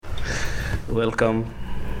Welcome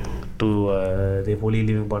to the Holy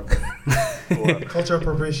Living Podcast. Culture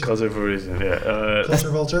appropriation. Culture appropriation, yeah.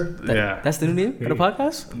 Culture. That's the new name for the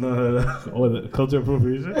podcast? No. Oh, the culture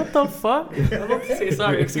appropriation? What the fuck? I'm about to say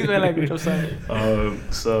sorry. Excuse my language. I'm sorry.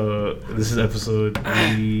 So this is episode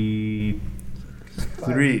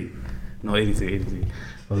 83. No, 83.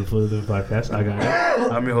 Of the Fully Living Podcast. I got it.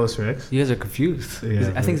 I'm your host, Rex. You guys are confused.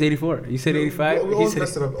 Yeah, I think it's 84. You said 85. We always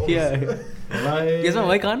messed it up. Yeah. You guys want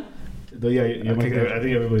mic on? Yeah, your mic, I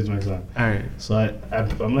think everybody's mic's on. Alright. So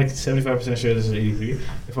I'm like 75% sure this is 83.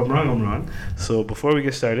 If I'm wrong, I'm wrong. So before we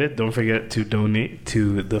get started, don't forget to donate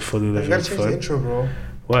to the Fully You Living gotta change the Fund. intro, bro.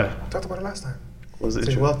 What? We talked about it last time. What was the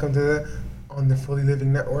Say intro? welcome to on the Fully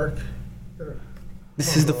Living Network.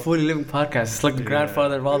 This is the Fully Living Podcast. It's like the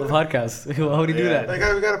grandfather of all the podcasts. How would you do that? We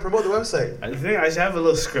gotta promote the website. I think I should have a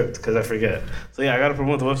little script because I forget. So yeah, I gotta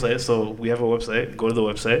promote the website. So we have a website. Go to the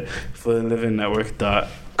website,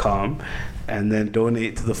 fullyliving.network.com, and then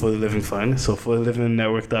donate to the Fully Living Fund. So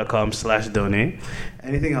fullyliving.network.com/donate.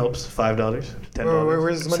 Anything helps. $5, $10.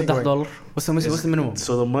 Where's the money $10. going? What's the minimum?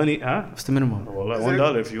 So the money, huh? What's the minimum? Well, like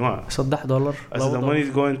 $1 if you want. $10. I said the money's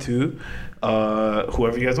going to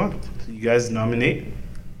whoever you guys want. You guys nominate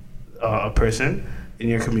a person in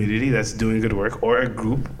your community that's doing good work, or a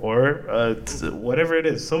group, or whatever it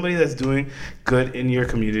is. Somebody that's doing good in your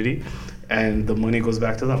community, and the money goes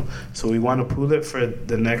back to them. So we want to pool it for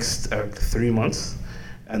the next 3 months.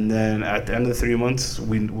 And then at the end of the 3 months,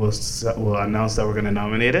 we'll announce that we're going to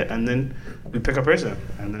nominate it, and then we pick a person.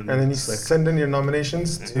 And then you send in your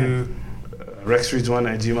nominations to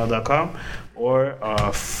rexstreets1@gmail.com, or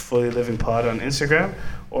Fully Living Pod on Instagram,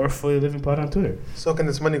 or Fully Living Pod on Twitter. So can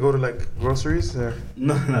this money go to like groceries? Or?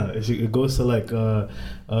 No. It goes to like a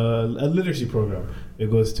literacy program. It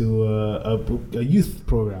goes to a youth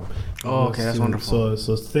program. Oh, okay, that's wonderful.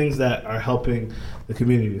 So things that are helping the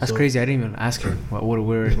community. That's crazy. I didn't even ask you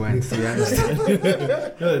where it went, to be honest.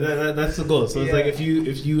 No, that's the goal. So it's like if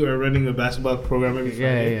you are running a basketball program every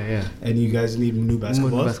Friday, Yeah. and you guys need new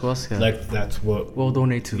basketballs, yeah. like that's what we'll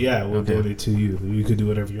donate to. Yeah, we'll donate to you. You could do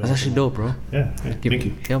whatever you want. That's actually dope, bro. Yeah. Thank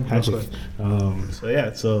you. Yeah, Handshake.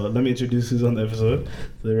 So let me introduce who's on the episode.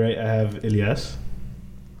 To the right, I have Ilyas.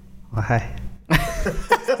 Oh, hi. to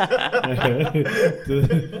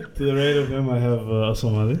the right of him, I have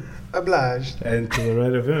Somali. Obliged. And to the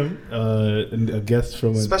right of him, a guest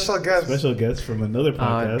from Special guest from another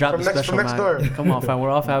podcast. Drop From the next- special, from next man. door. Come on, fam. We're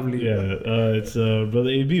all family. Yeah, it's brother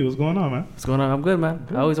AB. What's going on, man? What's going on? I'm good, man.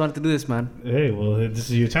 I always wanted to do this, man. Hey, well, this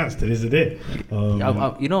is your chance. Today's the day.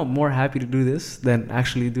 I'm more happy to do this than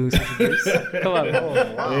actually doing such a this. Come on. Oh,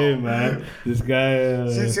 wow. Hey, man, this guy.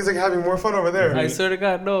 Seems like you're having more fun over there. I swear to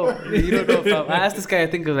God, no. You don't know, fam. I asked this guy, I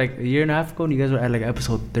think it was like a year and a half ago, and you guys were at like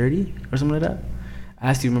episode 30 or something like that. I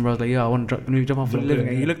asked you, remember, I was like, yo, I want to jump on Fully Living.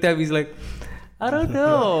 And he looked at me, he's like, I don't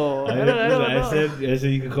know. I don't know. I said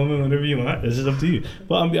you can come in whenever you want. It's just up to you.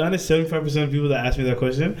 But I'll be honest, 75% of people that ask me that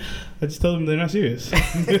question, I just tell them they're not serious.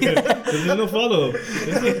 There's no follow-up.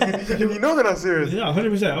 You know they're not serious. Yeah,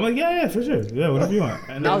 100%. I'm like, yeah, for sure. Yeah, whatever you want.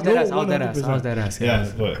 And I was dead ass.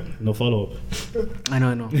 Yeah, but no follow-up. I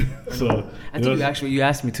know. So I think you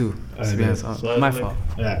asked me too. To be honest, my fault.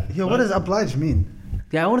 Yeah. Yo, what does oblige mean?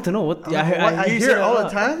 Yeah, I wanted to know what. I hear it all the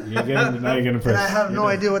time, Now you're getting and pressed. I have no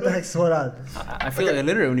idea what the heck's going on. I feel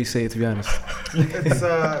illiterate when you say it, to be honest.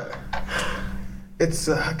 It's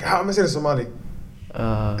how am I saying in Somali?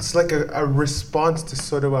 It's like a response to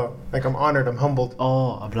sort of like I'm honored, I'm humbled.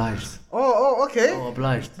 Oh, obliged. Oh, okay. Oh,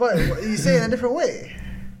 obliged. But you say it in a different way.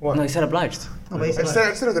 What? No, you said obliged. No, but you said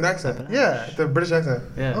I said it with an accent. Yeah. The British accent.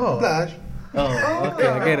 Yeah. Oh. Obliged. Oh, okay,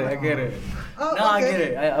 I get it. Oh, No, I okay. get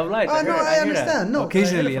it. I obliged. Oh, no, I hear understand. that. No,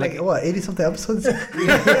 Occasionally, like like what, 80-something episodes? I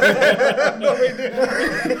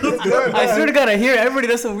swear to God, I hear everybody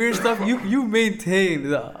does some weird stuff. You maintain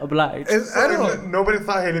the obliged. I don't know. Nobody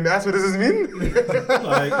thought, hey, let me ask what does this mean? No.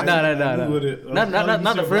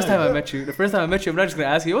 Not the first time I met you. The first time I met you, I'm not just gonna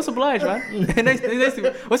ask you, what's obliged, man? nice to meet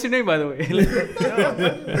you. What's your name, by the way?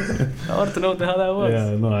 I wanted to know what the hell that was.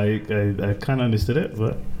 Yeah, no, I kind of understood it,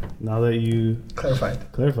 but now that you clarified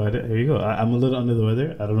it, here you go. I'm a little under the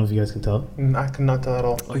weather. I don't know if you guys can tell. I cannot tell at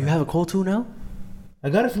all. Oh, you have a cold too now? I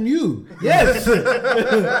got it from you. Yes.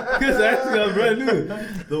 Because actually I was brand new.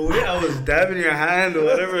 The way I was dabbing your hand or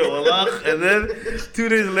whatever, and then 2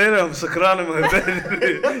 days later I'm sakran in my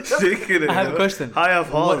bed, shaking it. I have a question. High off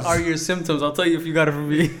halls. What are your symptoms? I'll tell you if you got it from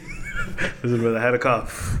me. Listen, brother, I had a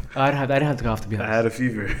cough. I didn't have to cough, to be honest. I had a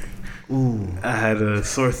fever. Ooh. I had a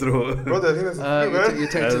sore throat. Bro, I think that's the flu, man. You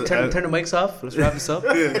turn the mics off. Let's wrap this up.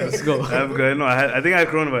 Let's go. I think I had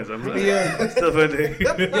coronavirus. I'm still fighting.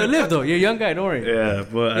 You live though. You're a young guy. Don't worry. Yeah,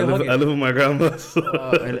 but Yo, I live with my grandma. So.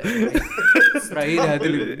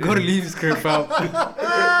 Go to Leaves crib, fam.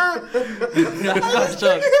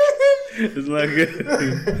 It's not good.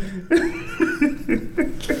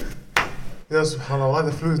 Yes, subhanAllah,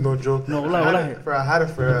 the flu is no joke. No, I had it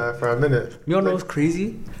for a minute. You know what's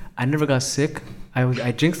crazy? I never got sick.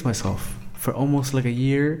 I jinxed myself for almost like a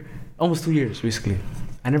year, almost 2 years basically.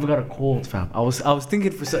 I never got a cold, fam. I was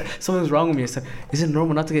thinking something was wrong with me. I said, is it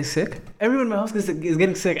normal not to get sick? Everyone in my house is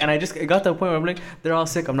getting sick, and it got to a point where I'm like, they're all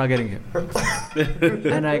sick. I'm not getting it.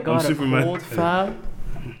 And I got a cold, fam,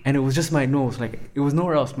 and it was just my nose. Like it was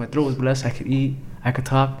nowhere else. My throat was blessed. I could eat. I could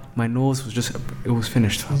talk. My nose was it was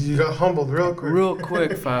finished, fam. You got humbled real quick. Real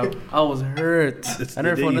quick, fam. I was hurt. I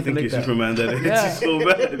never felt nothing like that. Superman that hits you so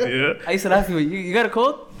bad, yeah. I used to laugh at you got a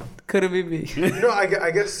cold? Couldn't be me. You know, I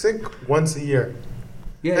get sick once a year.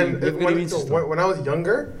 Yeah, and when I was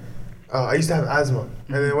younger, I used to have asthma,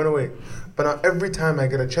 and then it went away. But now every time I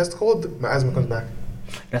get a chest cold, my asthma comes back.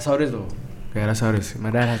 That's how it is, though. Yeah, that's how it is.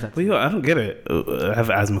 My dad has that. But yo, I don't get it. I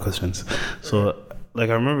have asthma questions. So,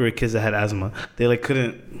 like, I remember kids that had asthma, they like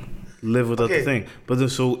couldn't live without the thing. But then,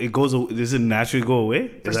 so it goes. Does it naturally go away?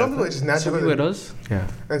 For some people, it just naturally. Some people it does. Yeah.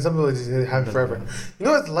 And some people just have it forever. You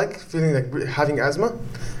know what it's like feeling like having asthma?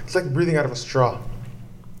 It's like breathing out of a straw.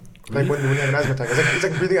 Like when you have an asthma attack, it's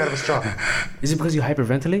like breathing out of a straw. Is it because you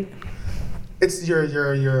hyperventilate? It's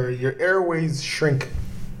your airways shrink.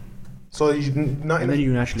 So you not. And then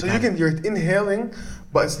you naturally. So you're inhaling,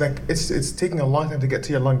 but it's like it's taking a long time to get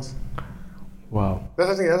to your lungs. Wow.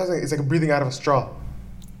 That's the thing. It's like breathing out of a straw.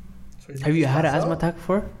 Have you had an asthma attack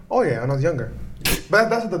before? Oh yeah, when I was younger. But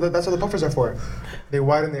that's what the puffers are for. They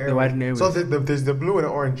widen the airways. They widen the airways. So there's the blue and the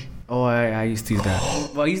orange. Oh, I used to use that.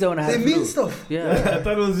 Well, I used that when I had They flu. mean stuff. Yeah. I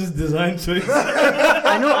thought it was just design choice.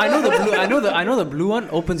 I know the blue one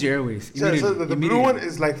opens your airways. So the blue one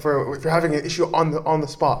is like for if you're having an issue on the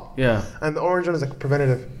spot. Yeah. And the orange one is like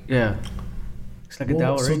preventative. Yeah. It's like a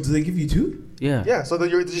dowel, So right? do they give you two? Yeah. Yeah. So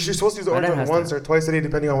you're supposed to use the orange one once or twice a day,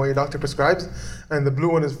 depending on what your doctor prescribes, and the blue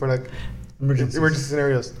one is for like emergency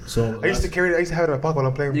scenarios. So I used to have it in my pocket when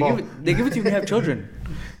I'm playing ball. They give it to you when you have children.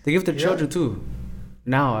 They give it to children too.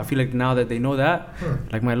 Now I feel like now that they know that,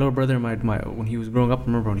 like my little brother, my when he was growing up, I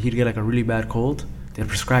remember when he'd get like a really bad cold, they'd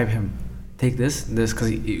prescribe him, take this,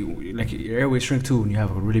 because like your airways shrink too when you have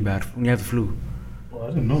when you have the flu. Well, I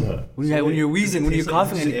didn't know that. When you're wheezing, when you're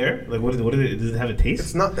coughing, and air. Like what is it? Does it have a taste?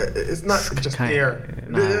 It's not just air.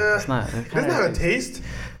 It's not. It doesn't have a taste,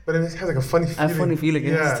 but it has like a funny feeling. A funny feeling.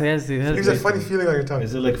 Yeah. It gives a funny feeling on your tongue.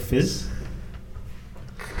 Is it like fizz?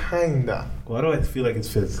 Kinda. Why do I feel like it's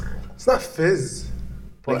fizz? It's not fizz.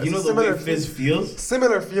 Like you know the way fizz feels?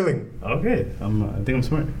 Similar feeling. Okay, I think I'm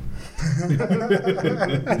smart.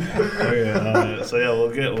 Okay, so yeah,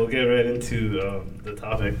 we'll get right into the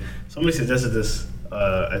topic. Somebody suggested this.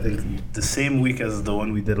 I think the same week as the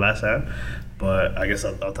one we did last time, but I guess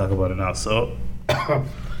I'll talk about it now. So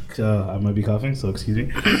I might be coughing, so excuse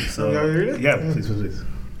me. So yeah, please.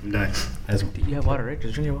 I'm dying. You have water, right?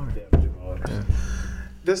 Just drink your water. Yeah, drink my water. Yeah.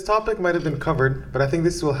 This topic might have been covered, but I think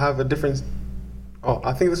this will have a different.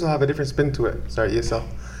 I think this will have a different spin to it. Sorry, ESL.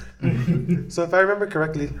 So if I remember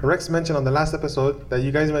correctly, Rex mentioned on the last episode that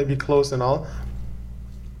you guys might be close and all.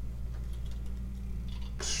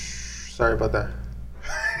 Sorry about that.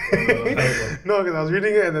 No, because I was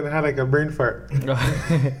reading it and then I had like a brain fart.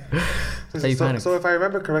 So if I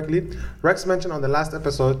remember correctly, Rex mentioned on the last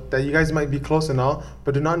episode that you guys might be close and all,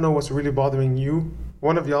 but do not know what's really bothering you,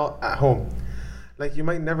 one of y'all, at home. Like you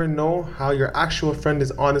might never know how your actual friend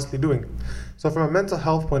is honestly doing. So from a mental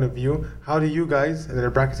health point of view, how do you guys, and then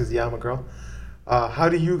in brackets is I'm a girl, how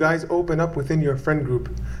do you guys open up within your friend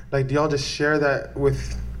group? Like do y'all just share that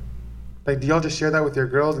with your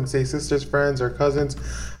girls and say sisters, friends, or cousins?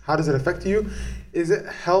 How does it affect you? Is it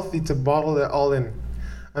healthy to bottle it all in?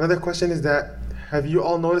 Another question is that, have you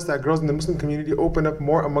all noticed that girls in the Muslim community open up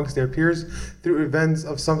more amongst their peers through events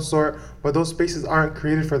of some sort, but those spaces aren't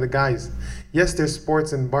created for the guys? Yes, there's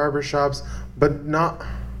sports and barbershops, but not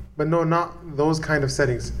those kind of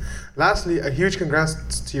settings. Lastly, a huge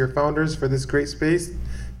congrats to your founders for this great space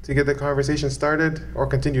to get the conversation started or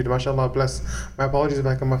continued. MashaAllah, bless. My apologies if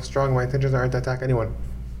I come off strong. My intentions aren't to attack anyone.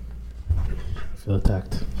 I feel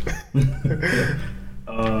attacked.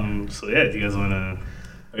 So yeah, do you guys want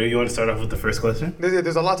to start off with the first question?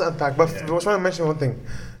 There's a lot to unpack, but I just want to mention one thing.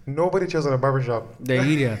 Nobody chills in a barbershop. The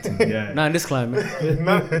idiot. Yeah. Not in this climate.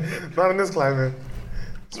 not in this climate.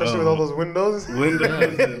 especially with all those windows.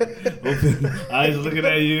 Windows, and open eyes looking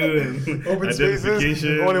at you, and Open spaces,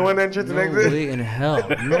 identification. only one entrance and No exit. way in hell.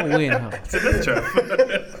 No way in hell. It's a death trap.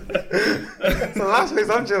 It's the last place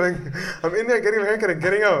I'm chilling. I'm in there getting a haircut and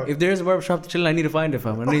getting out. If there's a barbershop to chill, I need to find it,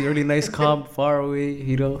 fam. I need a really nice comp, far away,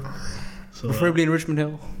 you know. So, Preferably in Richmond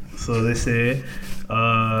Hill. so they say.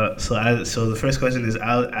 So the first question is,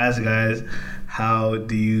 as guys, how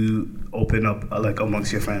do you open up like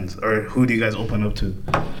amongst your friends, or who do you guys open up to?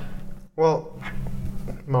 Well,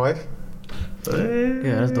 my wife.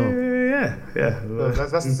 Yeah, that's dope. Yeah.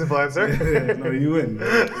 That's the simple answer. No, you win.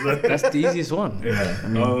 That's the easiest one. Yeah. I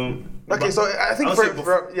mean, Okay, so I think I'll for, say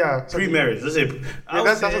for yeah, so pre-marriage. Let's say.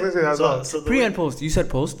 that's what they say as well. So the pre way- and post. You said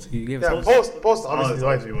post. You gave yeah, post. post Oh, obviously it's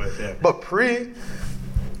wife. obviously wife, yeah. But pre,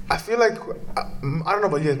 I feel like I don't know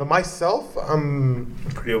about you guys, but myself,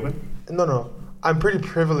 Pretty open. no, I'm pretty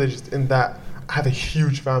privileged in that I have a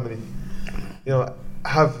huge family. You know, I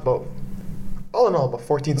have about all in all about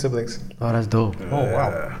 14 siblings. Oh, that's dope. Oh,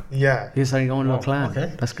 wow. Yeah. You're starting your own little clan.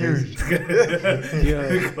 okay. That's crazy. Huge.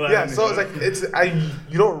 Yeah. Yeah, so it's like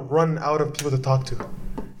you don't run out of people to talk to,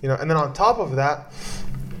 you know. And then on top of that,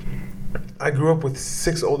 I grew up with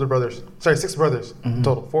six brothers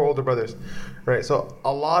total, 4 older brothers, right? So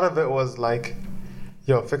a lot of it was like,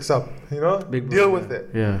 yo, fix up, you know, Big deal brother, with it,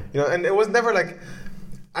 yeah. you know. And it was never like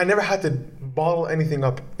I never had to bottle anything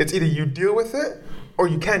up. It's either you deal with it or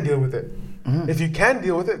you can't deal with it. If you can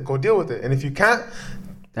deal with it, go deal with it, and if you can't,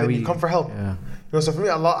 then you come for help. Yeah. You know, so for me,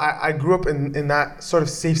 I grew up in that sort of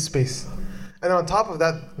safe space. And on top of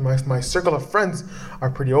that, my circle of friends are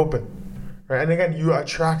pretty open, right? And again, you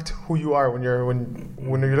attract who you are when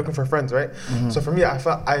you're looking for friends, right? So for me, I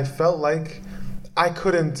felt like I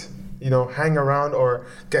couldn't, you know, hang around or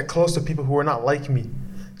get close to people who are not like me.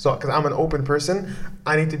 So because I'm an open person,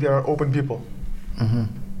 I need to be around open people.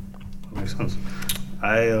 Makes sense.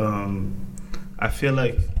 I feel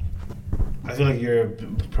like you're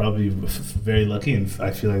probably very lucky, and I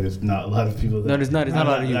feel like there's not a lot of people that No, there's not. It's not a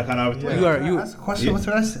lot of you. that kind of opportunity. You are Can I you. ask a question? Yeah. What's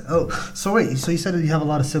the rest? Oh, so wait. So you said that you have a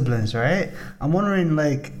lot of siblings, right? I'm wondering,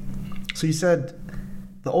 like, so you said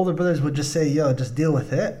the older brothers would just say, "Yo, just deal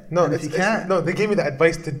with it." No, and if you can't, no, they gave me the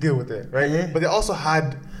advice to deal with it, right? Yeah. But they also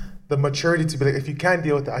had the maturity to be like, if you can't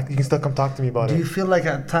deal with it, you can still come talk to me about do it. you feel like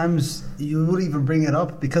at times you would even bring it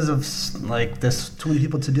up because of like there's too many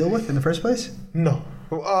people to deal with in the first place? No.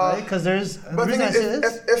 Right? Because there's the But the reason thing I say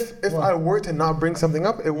is, this. if What? I were to not bring something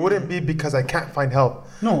up, it wouldn't be because I can't find help.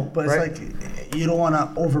 No, but it's Right? like you don't want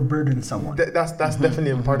to overburden someone, That's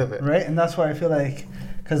definitely a part of it. right? And that's why I feel like,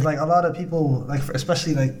 because like a lot of people, like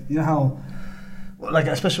especially like you know how, like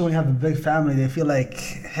especially when you have a big family, they feel like,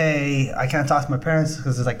 hey, I can't talk to my parents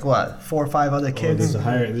because there's like what 4 or 5 other Oh, kids. there's a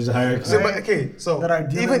hierarchy. So, but, okay, so That are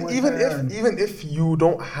dealing with even her and- if you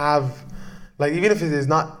don't have, like, even if it is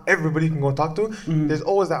not everybody you can go talk to, there's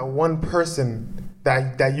always that one person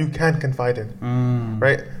that you can confide in,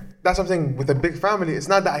 right? That's something with a big family. It's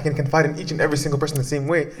not that I can confide in each and every single person the same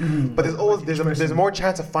way, but there's always there's more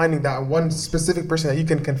chance of finding that one specific person that you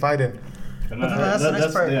can confide in. And But then that's the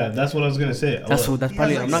next part. yeah, that's what I was gonna say. That's Oh, what. That's He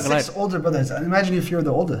probably. has, I'm like, not gonna lie. 6 older brothers. Imagine if you're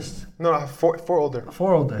the oldest. No, I have four older.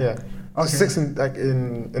 4 older. Yeah. Okay. 6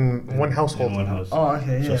 in one household. in one house. Oh,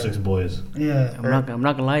 okay. So Yeah. 6 boys. Yeah. I'm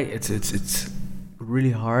not gonna lie. It's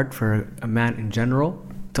really hard for a man in general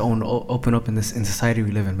to open up in society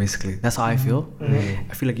we live in. Basically, that's how I feel.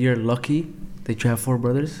 I feel like you're lucky that you have 4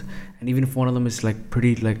 brothers, and even if one of them is like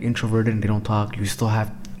pretty like introverted and they don't talk, you still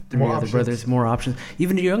have 3 More other options. brothers, more options.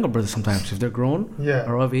 Even your younger brothers sometimes, if they're grown Yeah.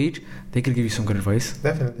 or of age, they could give you some good advice.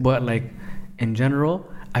 Definitely. But like in general,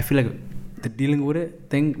 I feel like the dealing with it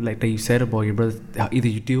thing, like that you said about your brothers, either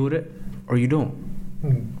you deal with it or you don't.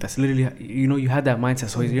 That's literally, you know, you had that mindset,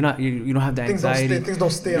 so you're not, you don't have that Things don't anxiety. stay- things don't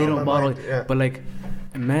stay They on don't my bottle mind, it. yeah. But like,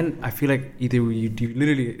 men, I feel like either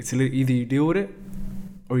either you deal with it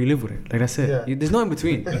or you live with it. Like that's it. Yeah. There's no in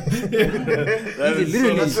between. That Either is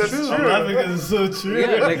literally- so That's true. true. I'm laughing because it's so true.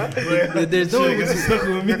 Yeah, like there's no in Shit, between. it's stuck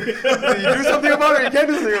with me. You do something about it, you can't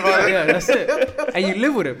do something about it. Yeah, that's it. And you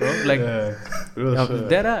live with it, bro. Like Real Yeah, shit.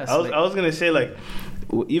 dead ass, like- I was gonna say like,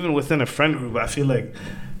 even within a friend group, I feel like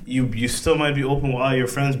you still might be open with all your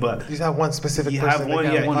friends, but You just have one specific you person. have that one.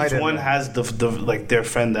 can Yeah, confide each in. one has the like their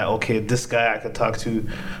friend that okay, this guy I could talk to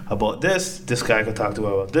about this. This guy I could talk to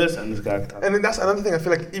about this, and this guy I could talk. And then that's another thing. I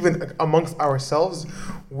feel like even amongst ourselves,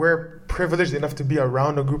 we're privileged enough to be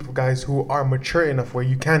around a group of guys who are mature enough where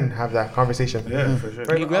you can have that conversation. Yeah, for sure.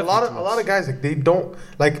 Right? You A grab lot some of guys they don't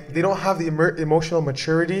have the emotional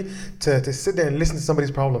maturity to sit there and listen to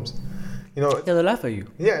somebody's problems. You know, Yeah, they laugh at you.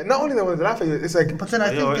 yeah. Not only that, when they laugh at you, it's like, But then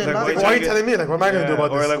I Yo, think they're like, not. like, why are you telling me? Like, what am I gonna do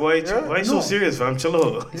about or this? like, why you so No. serious, fam? Chill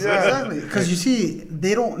out. Yeah. Exactly, because you see,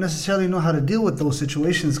 they don't necessarily know how to deal with those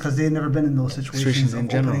situations because they've never been in those situations In of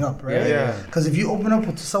general. opening up, right? Yeah. Because if you open up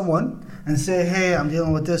to someone and say, "Hey, I'm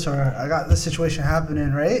dealing with this," or "I got this situation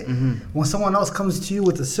happening," right? When someone else comes to you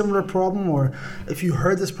with a similar problem, or if you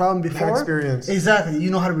heard this problem Have before, experience. exactly, you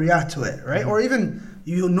know how to react to it, right? Or even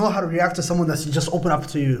you know how to react to someone that's just open up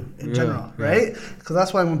to you in Yeah, general, yeah. right? Because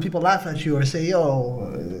that's why when people laugh at you or say,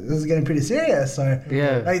 "Yo, this is getting pretty serious," or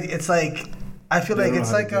Yeah. like, it's like. I feel They like don't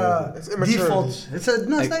it's know how like to deal a It's immaturity. default. It's I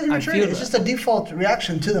not immaturity. feel It's that. just a default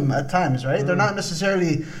reaction to them at times, right? They're not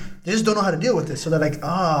necessarily. They just don't know how to deal with it. So they're like,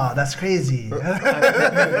 that's crazy.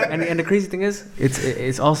 And the crazy thing is,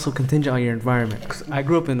 it's also contingent on your environment. 'Cause I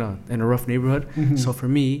grew up in a rough neighborhood, so for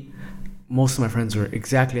me, most of my friends were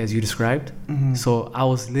exactly as you described. So I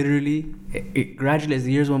was literally, gradually as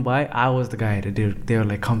the years went by, I was the guy that they would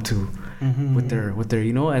like come to with their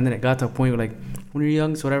you know. And then it got to a point where like when you're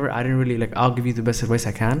young, so whatever, I didn't really like. I'll give you the best advice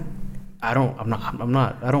I can. I'm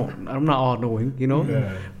not all knowing, you know.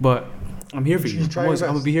 Yeah. But I'm here for you. You try I'm your always, I'm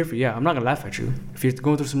gonna best. be here for you. Yeah, I'm not gonna laugh at you. If you're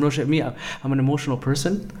going through some real shit, I'm an emotional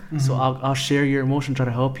person, so I'll share your emotion, try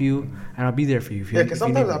to help you, and I'll be there for you. If you Yeah, because if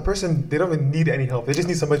you sometimes need that me. person, they don't even need any help. They just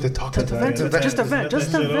need somebody to talk to. Just a vent,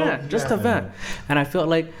 just a vent. And I felt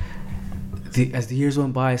like as the years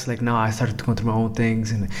went by, it's like now I started going through my own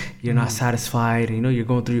things, and you're not satisfied. And, you know, you're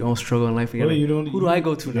going through your own struggle in life. And you're Well, like, you don't- who do I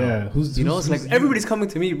go to now? Yeah, who's- you know, who's- it's like who's everybody's coming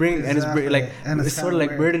to me, and Exactly. it's like And it's it's sort of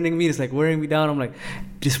kinda like weird. burdening me. It's like wearing me down. I'm like,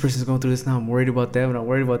 this person's going through this now. I'm worried about them, and I'm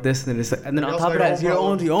worried about this, and then it's like, and then You on also top of got that, it's your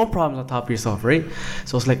own problems on top of yourself, right?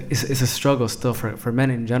 So it's like it's a struggle still for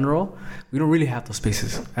men in general. We don't really have those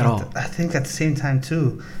spaces at all. I think at the same time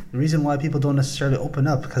too, the reason why people don't necessarily open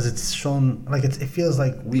up because it's shown like it feels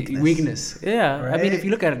like weakness. Yeah, I mean, Right? if you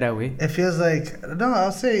look at it that way. It feels like no,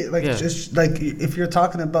 I'll say like Yeah. just like if you're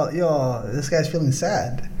talking about this guy's feeling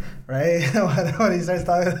sad, right? when he starts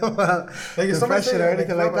talking about Like, if somebody depression say or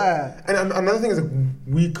anything like that. And another thing is that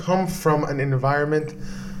we come from an environment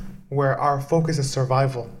where our focus is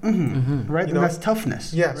survival. Right? You And know? that's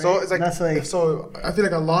toughness. Yeah, right? so it's like, that's like so I feel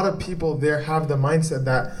like a lot of people there have the mindset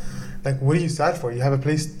that, like, what are you sad for? You have a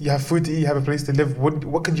place, you have food to eat, you have a place to live.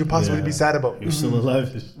 What could you possibly Yeah. be sad about? You're still alive.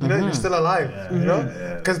 You know, you're still alive. Yeah. You know,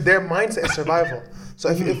 Yeah. because their mindset is survival. So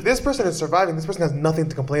if this person is surviving, this person has nothing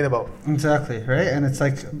to complain about. exactly right, and it's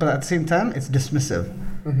like, but at the same time, it's dismissive.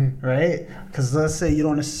 Right? Because let's say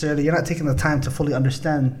you're not taking the time to fully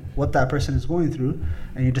understand what that person is going through,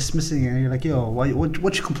 and you're dismissing it, and you're like, yo, what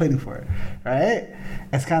you complaining for? Right?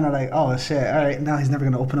 It's kind of like, oh shit, all right, now he's never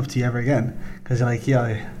gonna open up to you ever again, because you're like,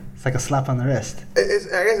 yo, it's like a slap on the wrist. I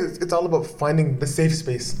guess it's all about finding the safe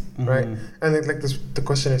space, right? And like the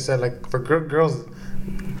questioner said, like for girls,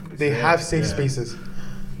 they have safe spaces,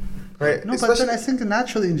 right? No, but then I think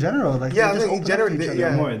naturally in general, like Yeah, they I just think open generally up to each they-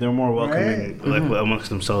 other. yeah. They're more welcoming, like amongst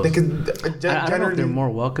themselves. they could I don't know if generally. they're more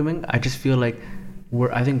welcoming. I just feel like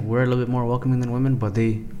I think we're a little bit more welcoming than women, but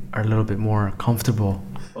they are a little bit more comfortable.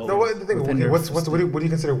 No, what the thing? Within Okay, their what do you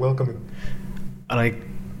consider welcoming? Like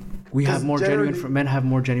we have 'Cause more genuine. generally- Men have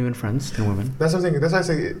more genuine friends than women. That's what I'm saying. That's why I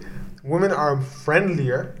say women are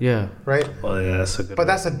friendlier, Yeah. right? Oh yeah, that's a good. But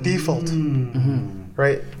that's a default,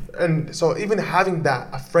 right? And so even having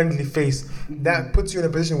a friendly face, that puts you in a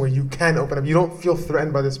position where you can open up. You don't feel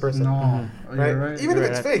threatened by this person, No, right? you're right. Even if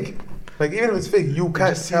it's fake, like even if it's fake, you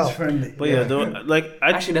can't just tell. seems friendly. But yeah, like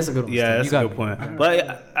Actually, that's a good one, Yeah, Steve. that's You got a good me. point.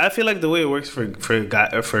 But I feel like the way it works for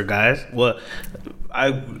guys. Well,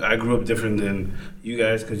 I grew up different than you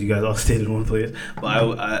guys because you guys all stayed in one place. But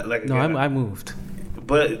I like No, again, I moved.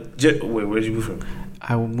 But wait, where'd you move from?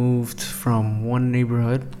 I moved from one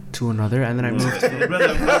neighborhood to another, and then I moved. Brother,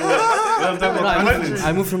 I'm talking No, about continents.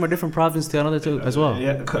 I moved from a different province to another too, as well.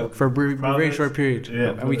 Yeah, For a very province. short period.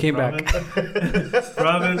 Yeah, And we came back.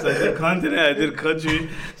 Province, I did continent, I did country.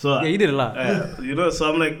 So Yeah, you did a lot. you know,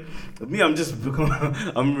 so I'm like, I'm just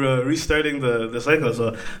I'm restarting the cycle.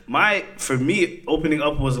 So for me, opening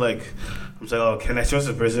up was like, I'm like, oh, can I trust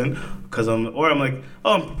this person? Because I'm like,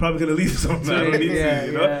 oh, I'm probably gonna leave something. I don't need Yeah, to,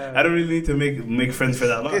 you know. yeah. I don't really need to make friends for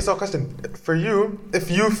that long. Okay, so question for you: if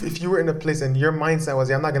you were in a place and your mindset was,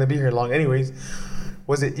 I'm not gonna be here long, anyways,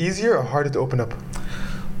 was it easier or harder to open up?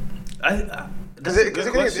 That's a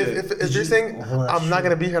good question. If you're saying Oh, that's I'm not true.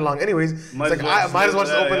 gonna be here long, anyways, it's Might like as well I might as well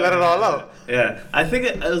just open, let it all out. Yeah, I think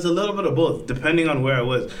it was a little bit of both, depending on where I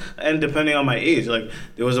was and depending on my age. Like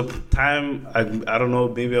there was a time I don't know,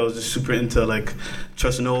 maybe I was just super into like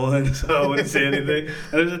trust no one, so I wouldn't say anything.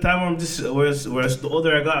 And there's a time where I'm just whereas the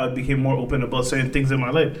older I got, I became more open about certain things in my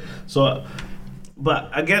life. So. but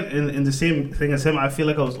again, in the same thing as him, I feel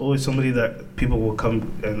like I was always somebody that people will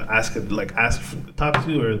come and ask, talk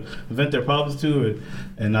to, or vent their problems to,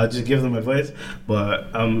 and I'll just give them advice.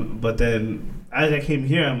 But then as I came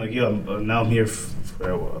here, I'm like, now I'm here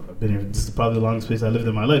I've been here. This is probably the longest place I lived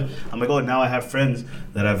in my life. I'm like, now I have friends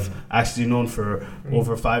that I've actually known for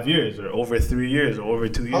over 5 years, or over 3 years, or over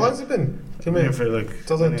 2 years. How long has it been? Came in for like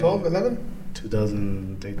 2012, 11?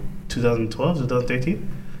 2012,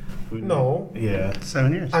 2013. No. Yeah.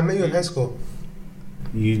 7 years. I met you in high school.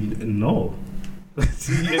 No.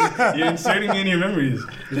 You're inserting me in your memories.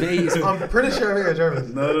 I'm pretty sure I met you at Jarvis.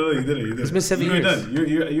 No, you didn't. It's been 7 you years. Were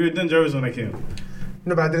done. You were done Jarvis when I came.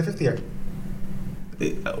 No, but I did a 50 year.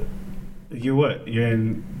 You're what? You're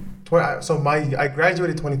in... I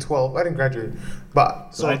graduated 2012. I didn't graduate.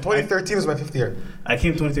 But, 2013 was my 50th year. I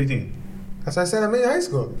came 2013. That's why I said I met you in high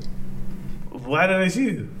school. Why didn't I see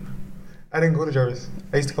you? I didn't go to Jarvis.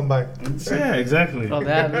 I used to come by. Yeah, exactly. Oh,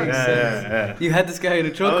 that makes sense. Yeah. You had this guy in a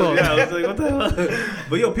chokehold. I was like, what the hell?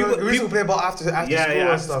 But people We used to play ball after school and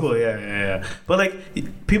after stuff. school, yeah. But like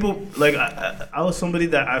people, like I was somebody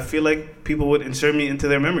that I feel like people would insert me into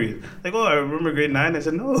their memories. Like, I remember grade 9. I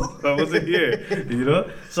said, no, I wasn't here.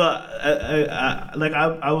 So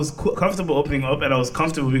I was comfortable opening up, and I was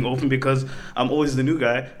comfortable being open because I'm always the new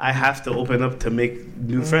guy. I have to open up to make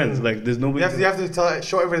new friends. Like, there's nobody. You have to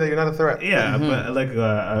show everybody that you're not a threat. Yeah, but like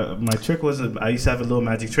my trick was I used to have a little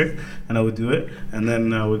magic trick, and I would do it, and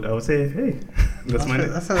then I would say, hey, that's my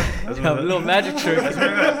name. That's a little magic trick. That's my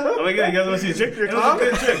guy. Oh my god, you guys want to see a trick? It was a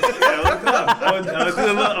good trick. Yeah, I would do a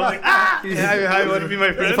little. I was like, hi, you want to be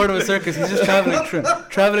my friend? He's part of a circus. He's just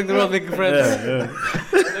traveling the world making friends. Yeah.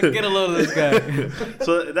 Like, get a load of this guy.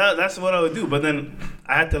 So that's what I would do. But then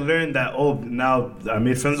I had to learn that. Now I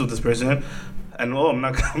made friends with this person. And I'm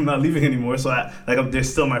not leaving anymore. So they're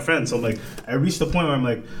still my friends. So I'm like, I reached a point where I'm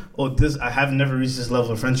like, I have never reached this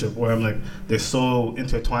level of friendship where I'm like, they're so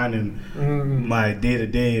intertwined in my day to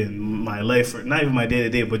day and my life, or not even my day to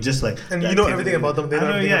day, but just like. And you know everything about them. They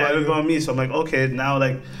know everything about me. So I'm like, okay, now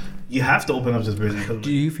like, you have to open up this person.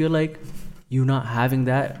 Do you feel like you not having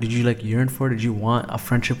that? Did you like yearn for? Did you want a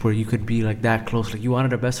friendship where you could be like that close? Like you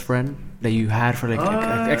wanted a best friend that you had for like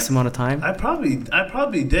X amount of time? I probably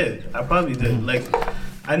did. Like,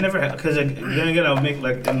 I never had, because like, then again, I would make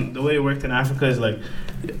like, and the way it worked in Africa is like,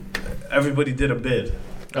 everybody did a bid.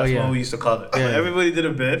 That's what we used to call it. Yeah. Everybody did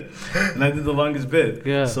a bid, and I did the longest bid.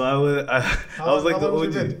 Yeah. So I was like the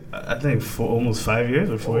OG. I think for almost 5 years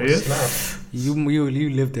or 4 years. Snap. You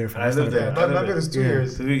lived there for I lived there. My bid is 2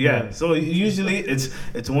 years. Yeah. So usually it's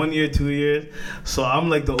 1 year, 2 years. So I'm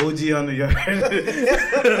like the OG on the yard.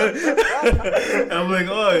 I'm like,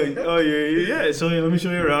 yeah. So let me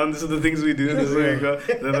show you around. This is the things we do. This is where you go.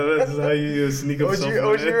 This is how you sneak up.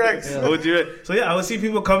 OG Rex. Yeah. OG Rex. So yeah, I would see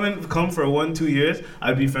people come for 1-2 years.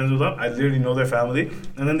 I'd be friends with them. I literally know their family,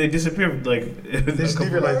 and then they disappear. Like they just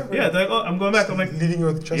leave your life. Yeah, they're like, I'm going back. I'm like leaving you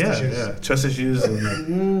with trust issues. Yeah, trust issues. And like,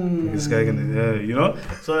 this guy can,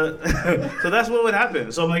 So so that's what would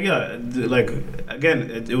happen. So I'm like, like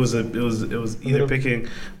again, it was either picking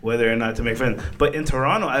whether or not to make friends. But in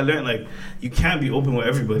Toronto, I learned like you can't be open with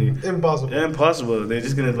everybody. Impossible. They're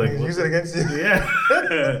just gonna like use it against you. Yeah.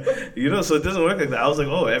 So it doesn't work like that. I was like,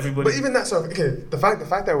 everybody. But even that, so okay, the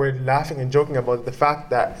fact that we're laughing and joking about the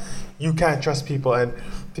fact that you can't trust people and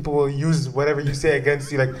people will use whatever you say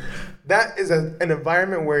against you, like that is an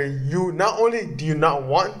environment where you not only do you not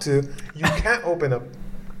want to, you can't open up.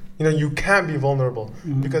 You can't be vulnerable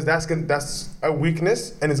because that's a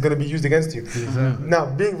weakness and it's gonna be used against you. Exactly. Now,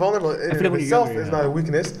 being vulnerable in and of itself is not a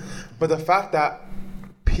weakness, but the fact that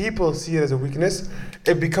people see it as a weakness,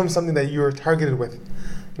 it becomes something that you're targeted with.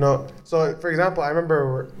 So for example, I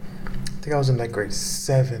remember, I think I was in like grade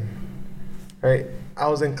 7, right? I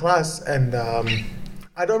was in class and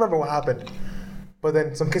I don't remember what happened, but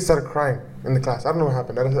then some kids started crying in the class. I don't know what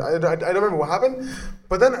happened. I don't remember what happened,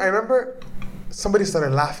 but then I remember somebody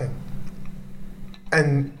started laughing,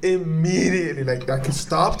 and immediately like that kid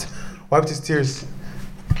stopped, wiped his tears,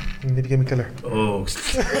 and they became a killer. Oh.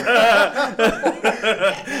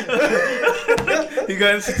 He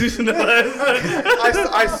got institutionalized.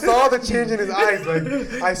 I saw the change in his eyes. Like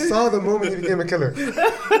I saw the moment he became a killer. He's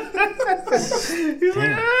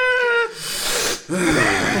like,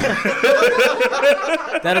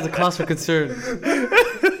 That is a cause for concern.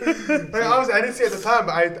 Like, I didn't see it at the time,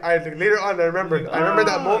 but I later on I remembered. I remember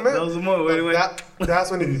that moment. That was the moment when he went.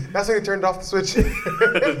 That's when he turned off the switch. He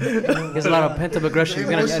has a lot of pent up aggression. He's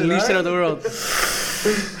gonna unleash it on the world.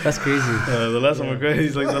 That's crazy. The last time I cried,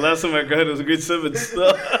 he's like, the last time I cried was a grade 7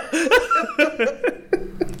 stuff.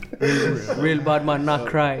 Real bad man, not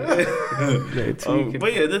cry.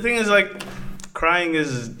 But yeah, the thing is like, crying is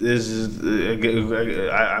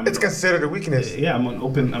I'm It's considered a weakness. yeah, I'm an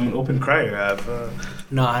open crier.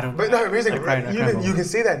 No, I don't. But no, amazing. I cry, I cry Even more. you can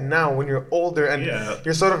say that now when you're older and Yeah.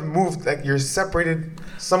 you're sort of moved, like you're separated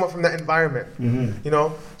somewhat from that environment. You know,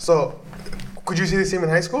 so could you see the same in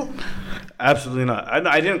high school? Absolutely not.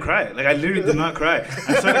 I didn't cry. Like I literally did not cry.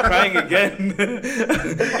 I started crying again.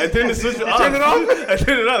 I turned the switch off. turned it off? I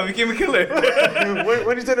turned it off. It became a killer.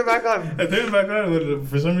 when did you turn it back on? I turned it back on. But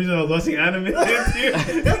for some reason, I was watching anime.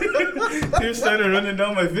 Tears started running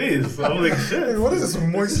down my face. So I'm like, shit. What is this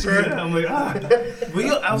moisture? Yeah, I'm like, But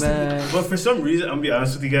yo, but for some reason, I'm gonna be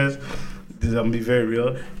honest with you guys. I'm gonna be very real.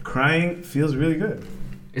 Crying feels really good.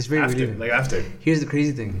 It's very After, relieving. like after. Here's the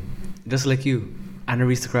crazy thing. Just like you, I never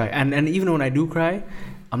used to cry. And even when I do cry,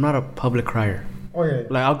 I'm not a public crier. Oh yeah.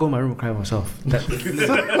 Like, I'll go in my room and cry by myself.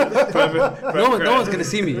 Private No cry. one's gonna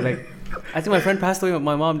see me. Like, I think my friend passed away.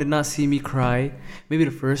 My mom did not see me cry. Maybe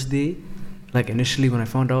the first day, like initially when I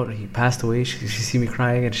found out he passed away, she see me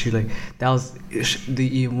crying and she like that was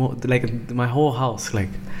like my whole house, like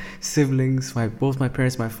siblings, both my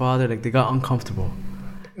parents, my father, like they got uncomfortable.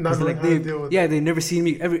 Not 'Cause, knowing like how to deal with they never seen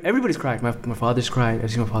me. Everybody's cried. My father's cried.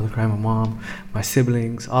 I've seen my father cry. My mom, my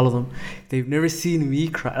siblings, all of them. They've never seen me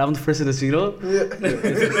cry. I'm the first in this, you know. Yeah.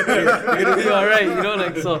 You're gonna be all right, you know.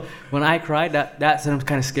 Like so, when I cried, that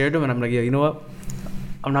kind of scared them, and I'm like, yeah, you know what?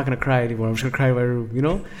 I'm not gonna cry anymore. I'm just gonna cry in my room, you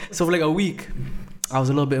know. So for like a week, I was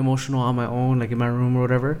a little bit emotional on my own, like in my room or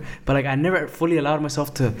whatever. But like I never fully allowed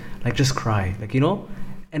myself to like just cry, like you know.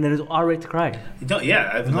 And then it's alright to cry. You don't, yeah,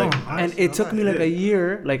 I've like, And it took me like a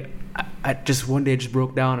year. Like I just one day just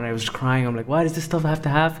broke down and I was just crying. I'm like, why does this stuff have to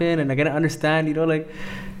happen? And I gotta understand, you know, like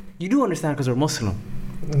you do understand because we're Muslim,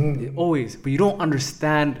 always, but you don't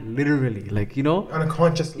understand literally, like you know. On a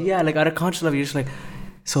conscious level. Yeah, like at a conscious level, you're just like,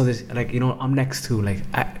 so this, like you know, I'm next to like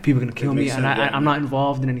people are gonna kill me, makes and sense, yeah. I'm not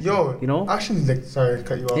involved in anything. Yo, you know. Actually, like, sorry to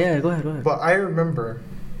cut you off. Yeah, go ahead. But I remember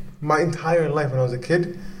my entire life when I was a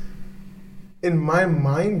kid. In my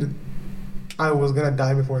mind, I was gonna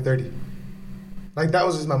die before 30. Like that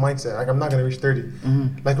was just my mindset. Like I'm not gonna reach 30.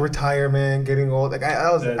 Like retirement, getting old. Like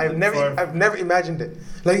I've never imagined it.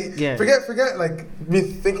 Like Yeah. forget like me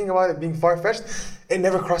thinking about it being far fetched. It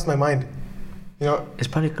never crossed my mind. You know It's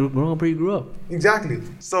probably growing up where you grew up. exactly.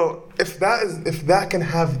 So if it can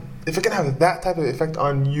have that type of effect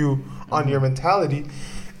on you, on your mentality,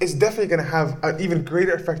 it's definitely going to have an even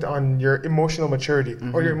greater effect on your emotional maturity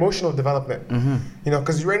or your emotional development. You know,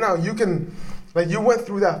 because right now you can, like, you went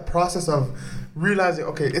through that process of realizing,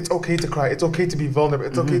 okay, it's okay to cry, it's okay to be vulnerable,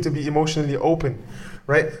 it's okay to be emotionally open,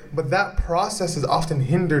 right? But that process is often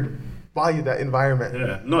hindered by that environment.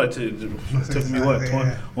 Yeah, no, it took me what,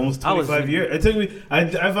 almost I was- 25 years. It took me. I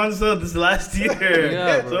found this out this last year.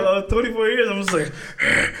 Yeah, bro. So 24 years. I'm just like,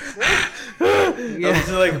 I was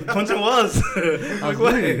just like punching walls. I Like was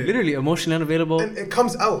what? literally emotionally unavailable. And it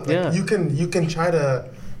comes out. Like, Yeah. you can try to,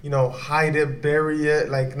 you know, hide it, bury it.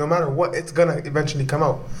 Like no matter what, it's gonna eventually come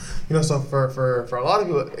out. You know, so for a lot of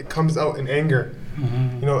people, it comes out in anger.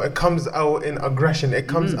 You know, it comes out in aggression. It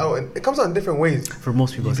comes out in different ways. For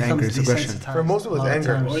most people, it's anger, it's aggression. For most people, it's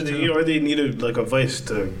anger. Or they needed like a vice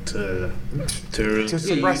to To Yeah, you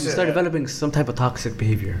suppress it. start developing some type of toxic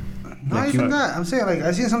behavior. Not Like even you- that. I'm saying like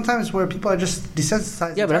I've seen sometimes where people are just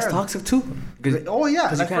desensitized. Yeah, but that's entirely. toxic too. Because Oh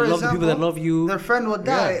yeah, you like, can't for love the people that example, love you. Their friend would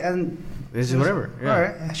die, and It's just whatever. Yeah. all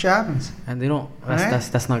right, that shit happens. And they don't. That's,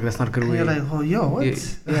 Right? that's not a good And way. you're like, oh yo, what?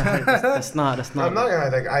 yeah, that's not. I'm not gonna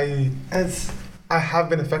like I have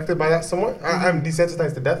been affected by that somewhat. I'm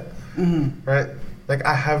desensitized to death, right? Like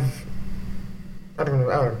I don't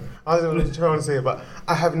know. I was really trying to say it, but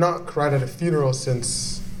I have not cried at a funeral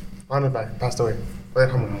since Anabai passed away.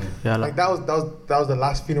 Yeah, Like that was the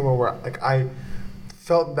last funeral where like I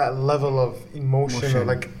felt that level of emotion. Or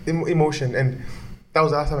like emotion, and that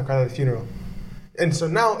was the last time I cried at a funeral. And so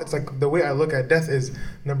now it's like the way I look at death is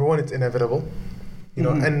number one, it's inevitable, you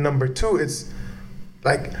know, and number two, it's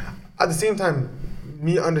like at the same time,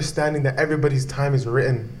 me understanding that everybody's time is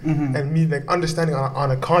written, and me like understanding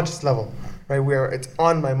on a conscious level, right, where it's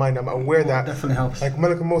on my mind. I'm aware that definitely helps. like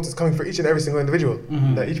Malakul Maut is coming for each and every single individual.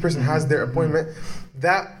 That each person has their appointment.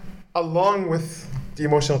 That along with the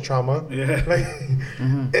emotional trauma, Yeah. like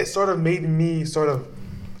it sort of made me sort of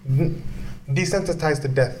desensitized to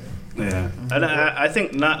death. Yeah, and I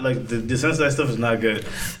think not like the desensitized stuff is not good,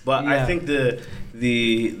 but I Yeah. think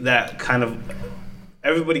that kind of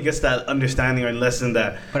everybody gets that understanding or lesson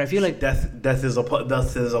that. But I feel like death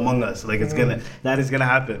is among us. Like it's that is gonna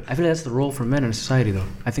happen. I feel like that's the role for men in society, though.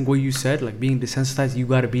 I think what you said, like being desensitized, you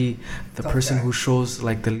gotta be the person who shows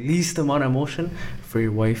like the least amount of emotion for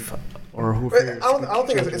your wife or who. For Right, your I don't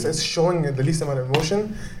think children. it's showing the least amount of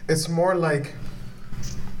emotion. It's more like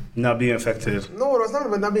Not being affected. No, it's not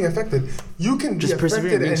about not being affected. You can Just be persevere,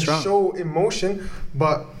 affected being and strong. show emotion,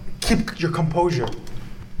 but keep your composure.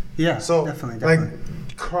 Yeah, So, definitely.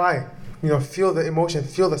 like, cry. You know, feel the emotion,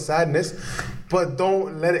 feel the sadness, but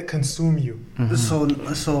don't let it consume you. So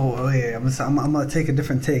I'm gonna take a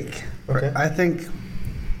different take. Okay. I think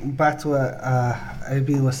back to what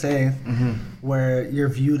AB was saying, where you're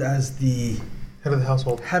viewed as the Head of the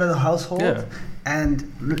household. head of the household, Yeah. and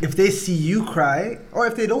if they see you cry, or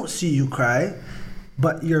if they don't see you cry,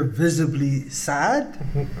 but you're visibly sad,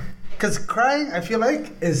 because crying, I feel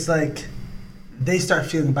like, is like they start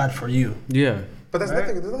feeling bad for you. Yeah. But there's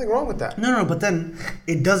nothing wrong with that. No, but then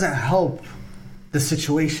it doesn't help the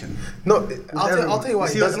situation. No, I'll tell you why.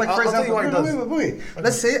 See, it does. like, I'll for tell example, you why it does. wait.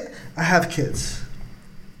 Let's say I have kids.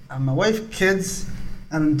 My wife, kids,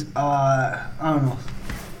 and I don't know,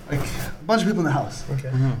 like a bunch of people in the house. Okay.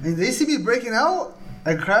 And they see me breaking out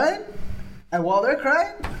and crying, and while they're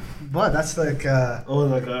crying, but that's like That's No,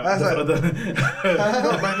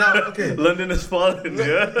 but now, okay. London is falling.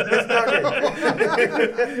 Yeah.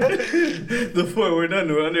 The point, we're done.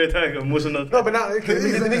 We're under attack. Emotional. No, but now, okay,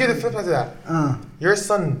 let me get the flip side to that. Your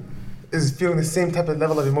son is feeling the same type of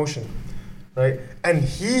level of emotion, right? And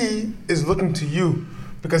he is looking to you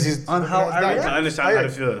because he's On how looking at his I dad. react? I understand how to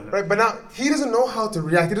feel. Right, but now he doesn't know how to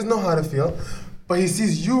react. He doesn't know how to feel, but he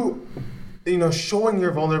sees you, you know, showing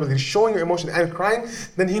your vulnerability, showing your emotion and crying.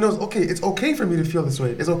 Then he knows, okay, it's okay for me to feel this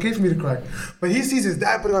way. It's okay for me to cry. But he sees his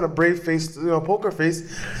dad putting on a brave face, you know, poker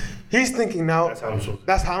face. He's thinking now,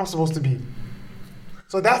 that's how I'm supposed to be.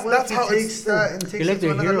 So that's how it's. You're like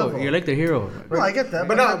the hero. You're like the hero. No, I get that.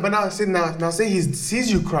 But now say he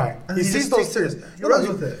sees you cry. And He he sees just those takes tears. it. He runs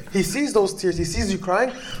with it. He sees those tears. He sees you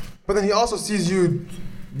crying, but then he also sees you.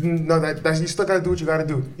 No, that you still gotta do what you gotta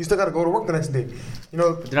do. You still gotta go to work the next day. You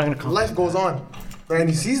know, They're not gonna come. life goes on. Right? And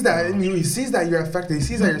he sees that in you. He sees that you're affected. He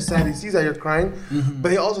sees that you're sad. He sees that you're crying.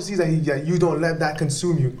 But he also sees that you don't let that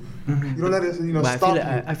consume you. You don't let it, But stop you.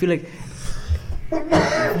 I feel like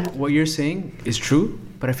what you're saying is true,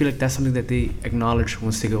 but I feel like that's something that they acknowledge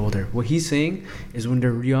once they get older. What he's saying is when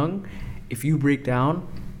they're young, if you break down,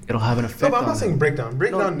 it'll have an effect. No, but I'm on not saying them. breakdown.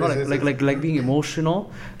 Breakdown No, is like being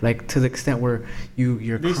emotional, like to the extent where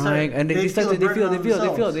you're They start- crying and they they feel a burden on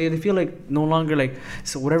themselves. they feel like no longer like,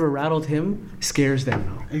 so whatever rattled him scares them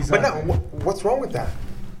now. Exactly. But now, what's wrong with that?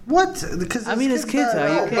 What? Because I mean, it's kids, that-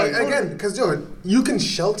 you No, can't- but again, because you can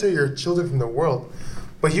shelter your children from the world,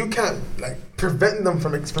 but you can't like prevent them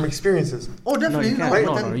from experiences. Oh, definitely. No, you can't. Right?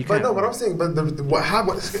 No, But no, you but can't. no, what I'm saying, but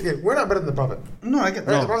we're not better than the prophet. No, I get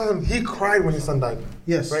Right? that. The prophet, he cried when his son died.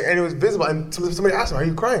 Yes. Right, and it was visible. And somebody asked him, "Are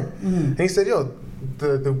you crying?" And he said, "Yo,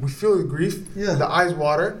 we feel the grief. Yeah. The eyes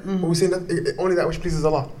water, but we say that only that which pleases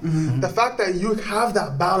Allah." The fact that you have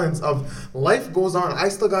that balance of life goes on, I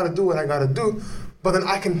still gotta do what I gotta do, but then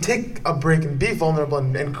I can take a break and be vulnerable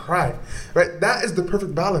and cry. Right? That is the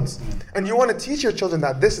perfect balance. And you want to teach your children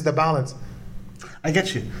that this is the balance. I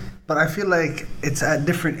get you, but I feel like it's at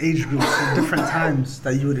different age groups and different times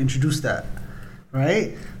that you would introduce that,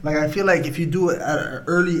 right? Like I feel like if you do it at an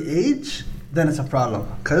early age, then it's a problem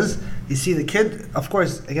because you see the kid. Of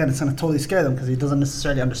course, again, it's gonna totally scare them because he doesn't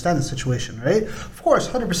necessarily understand the situation, right? Of course,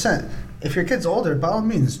 100%. If your kid's older, by all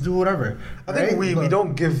means, do whatever. I think right? we But-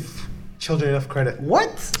 don't give children enough credit.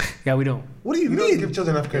 What? Yeah, we don't. What do you We don't mean? give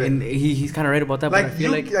children enough credit. And he's kind of right about that. But I Like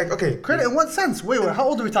feel you, like okay, Credit in what sense? Wait, how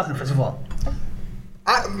old are we talking? First of all,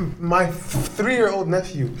 my 3-year-old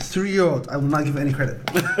nephew. 3-year-old. I will not give any credit.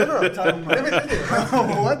 What?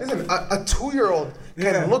 Listen, a 2-year-old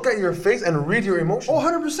can Yeah. look at your face and read your emotions. Oh,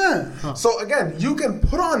 100%. So again, you can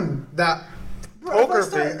put on that poker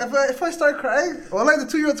face. If I start crying, well, like the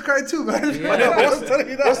 2-year-olds cry too, man. Yeah. I'm telling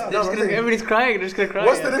you that. they're just gonna, everybody's crying. They're just gonna cry.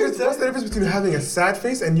 What's the difference between having a sad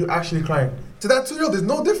face and you actually crying? To that 2-year-old, there's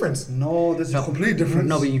no difference. No, there's a complete difference.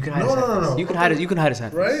 No, but you can hide No, his no, sad no, face. no. You can hide it. You can hide his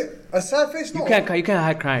sad face. Right? A sad face, no. You can't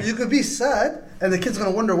hide crying. You could be sad, and the kid's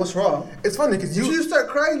gonna wonder what's wrong. It's funny because If you start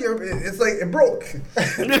crying, it's like it broke.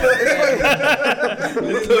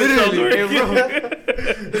 Literally, bro.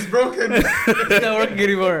 it's broken. It's not working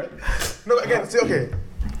anymore. No, again, see, okay.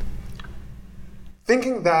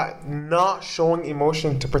 Thinking that not showing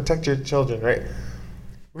emotion to protect your children, right?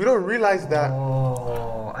 We don't realize that.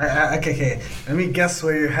 Oh, okay. Let me guess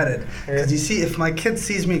where you're headed. Because you see, if my kid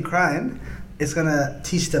sees me crying, it's gonna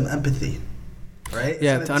teach them empathy, right? It's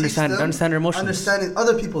Yeah, gonna to teach understand them their emotions. understanding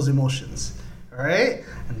other people's emotions, right?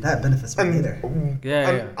 And that benefits me And later.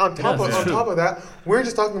 Yeah. On top of that, we're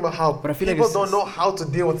just talking about how But I feel like people it's- don't know how to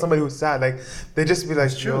deal with somebody who's sad. Like they just be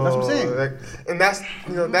like, true, "Yo," that's what I'm saying. Like, and that's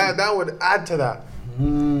that would add to that.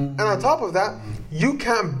 And on top of that, you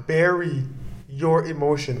can't bury your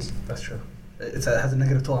emotions. That's true. it has a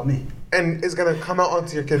negative toll on me. And it's gonna come out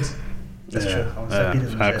onto your kids. That's true. I want to start beating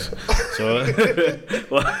them and facts. shit. So,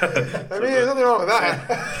 I mean, there's nothing wrong with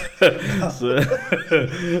that.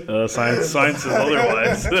 science is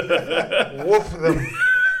otherwise. Whoop them.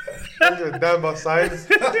 I don't give a damn about science.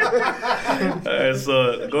 Alright,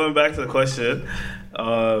 so going back to the question,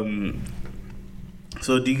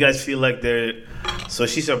 so do you guys feel like they're? So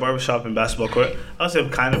she said barbershop and basketball court. I would say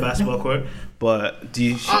kind of basketball court, but do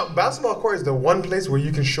you? Basketball court is the one place where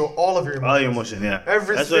you can show all of your emotions. All your emotion, yeah.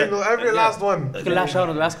 Every last one. You can lash out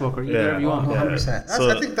on the basketball court. You do Yeah. whatever you want. 100%. So-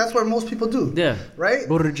 I think that's what most people do. Yeah. Right?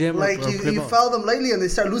 Go to the gym. Like or play you ball. foul them lately and they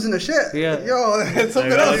start losing their shit. Yeah. Yo, it's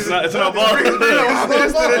something Like, else. it's not ball.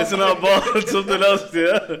 It's not ball. It's something else.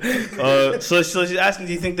 Yeah. So she's asking,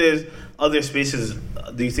 do you think there's other spaces?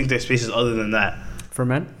 Do you think there's spaces other than that? For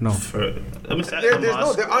men? No.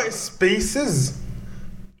 There aren't spaces,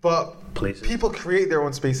 but Places. people create their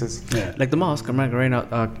own spaces. Yeah. Like the mosque, I'm like right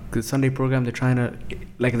now, the Sunday program, they're trying to,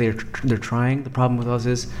 like they're trying. The problem with us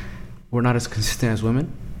is we're not as consistent as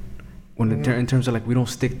women. When in terms of like we don't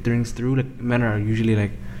stick things through. Like men are usually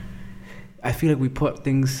like, I feel like we put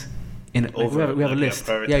things in. Like Over, we have a like, list.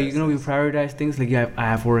 yeah, Yeah, you know we prioritize things. Like I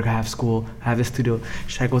have work, I have school, I have this to do.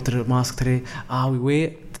 Should I go to the mosque today? We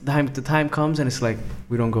wait. The time comes and it's like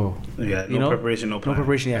we don't go. Yeah. You No know? preparation, no plan. No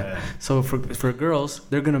preparation, yeah. So for girls,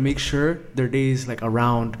 they're gonna make sure their days like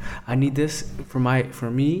around. I need this for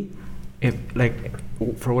me, if like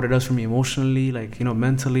for what it does for me emotionally, like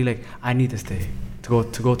mentally, like I need this day to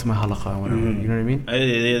go to my halakha or whatever. You know what I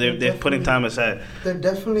mean? They're putting time aside. They're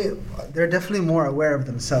definitely more aware of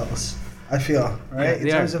themselves. I feel right in they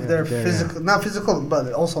terms are, of their they're- physical, not physical,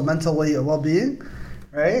 but also mental well-being,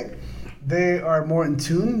 right? They are more in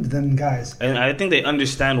tune than guys. And I think they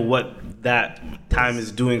understand what that time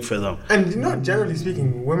is doing for them. And generally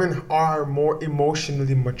speaking, women are more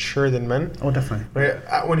emotionally mature than men. Oh, definitely.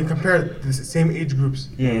 Right? When you compare the same age groups.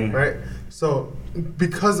 Yeah. Right? So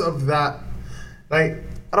because of that, like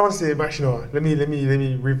I don't want to say, but actually no. Let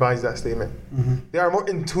me revise that statement. Mm-hmm. They are more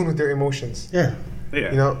in tune with their emotions. Yeah.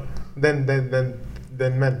 Yeah. Than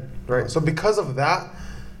men. Right? So because of that,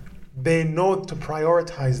 they know to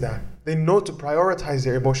prioritize that. They know to prioritize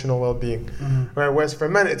their emotional well-being. Right? Whereas for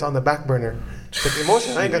men, it's on the back burner. Like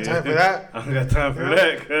emotion, I ain't got time for that. I ain't got time for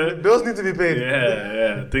that. The bills need to be paid.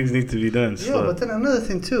 Yeah. Things need to be done. Yeah, but then another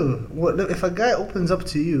thing too. If a guy opens up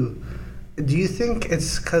to you, do you think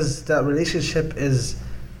it's because that relationship is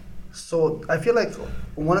so? I feel like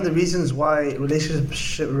one of the reasons why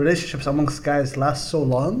relationships amongst guys last so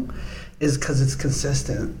long is because it's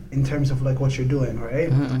consistent in terms of like what you're doing, right?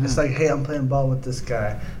 It's like, hey, I'm playing ball with this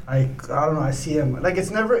guy. I don't know. I see him. Like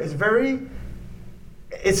it's never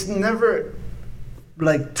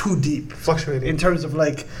like too deep. Fluctuating. In terms of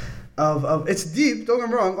like. Of it's deep. Don't get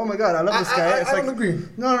me wrong. Oh my god, I love this guy. I don't agree.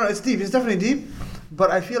 No, it's deep. It's definitely deep. But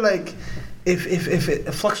I feel like if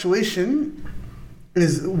a fluctuation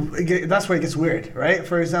is that's where it gets weird, right?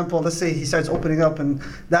 For example, let's say he starts opening up, and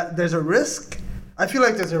that there's a risk. I feel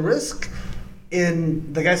like there's a risk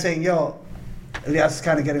in the guy saying, "Yo, that's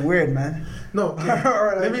kind of getting weird, man." No,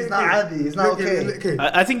 Or like, it's not happy. It's not okay.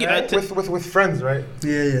 I think Right? with friends, right?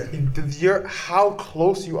 Yeah. How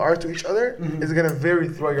close you are to each other is gonna vary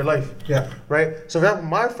throughout your life. Yeah. Right. So for example,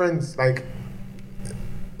 my friends, like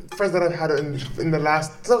friends that I've had in the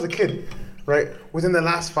last, since I was a kid, right? Within the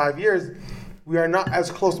last 5 years, we are not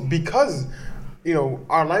as close because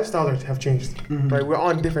our lifestyles have changed, right? We're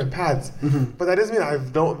on different paths, but that doesn't mean I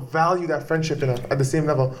don't value that friendship at the same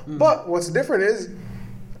level. But what's different is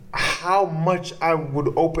how much I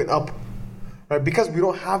would open up, right? Because we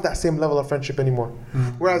don't have that same level of friendship anymore.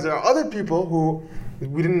 Whereas there are other people who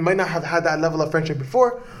might not have had that level of friendship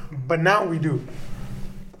before, but now we do,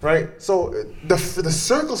 right? So the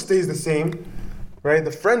circle stays the same, right?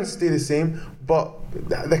 The friends stay the same, but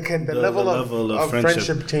the level of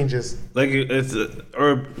friendship changes. Like it's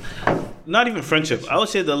or not even friendship. I would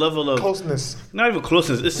say the level of Closeness. Not even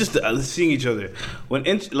closeness. It's just seeing each other. When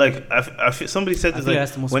I feel, somebody said this, feel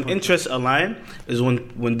that's the most when important. interests align is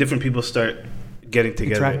when different people start getting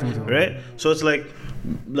together, Interacting with one right? So it's like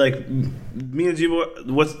me and Jibo.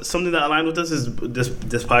 What's something that aligned with us is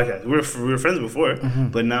this podcast. We were friends before,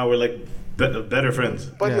 but now we're like better friends.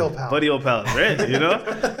 Buddy old pal. Buddy old pals,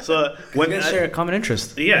 right? So when You guys share a common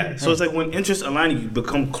interest. yeah, so it's like when interests align, you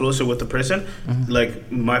become closer with the person.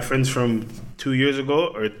 Like my friends from 2 years ago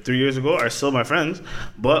or 3 years ago are still my friends,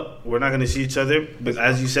 but we're not going to see each other, but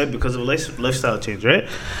as you said, because of lifestyle change, right?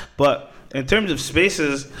 But in terms of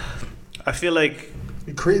spaces, I feel like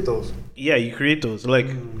You create those. yeah, you create those. Like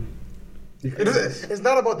It's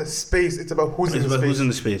not about the space, it's about who's in it's the about space. who's in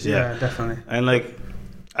the space, yeah. definitely. And like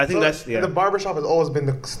I think that's The barbershop has always been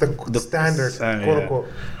the standard, standard, quote yeah. unquote.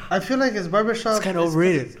 I feel like his barbershop. It's kind of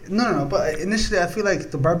overrated. No. But initially, I feel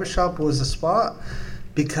like the barbershop was a spot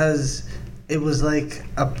because it was like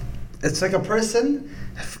it's like a person.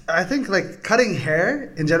 I think like cutting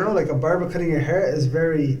hair in general, like a barber cutting your hair is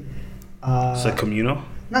very. It's like communal.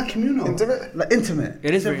 Not communal. Intimate? Like intimate.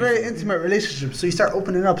 It is It's a very very intimate relationship. So you start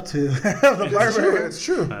opening up to the barber. It's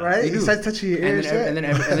true. Right? You You do. start touching your ears. And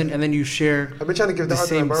then you share. I've been trying to give The the heart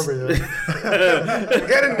to my same- barber. Yo.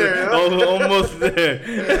 Get in there, yo. Almost there.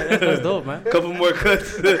 That's dope, man. Couple more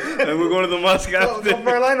cuts, and we're going to the mosque Some after. of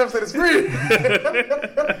our lineups that it's free.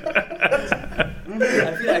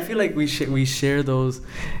 I feel like we share those.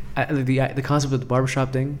 The concept of the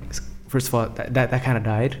barbershop thing. First of all, that kind of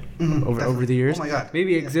died over the years. Oh my God.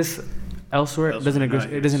 Maybe it exists elsewhere. It doesn't exist.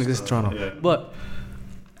 It doesn't exist in Toronto. Yeah. But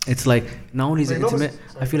it's like not only is it Wait, no, intimate.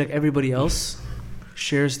 sorry. I feel like everybody else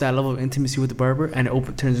shares that level of intimacy with the barber, and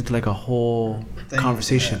it turns into like a whole Thing,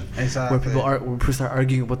 conversation yeah, exactly. where people start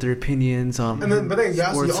arguing about their opinions on But then you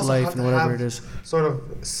sports also life have and to whatever have it is. sort of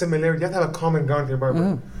similarity. You have to have a common ground with your barber.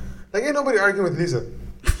 Mhm. Like, ain't nobody arguing with Lisa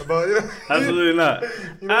about, Absolutely not.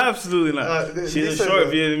 You know, Absolutely not. She's a Lisa, short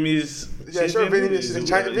Vietnamese. Yeah, sure, Vietnamese. She's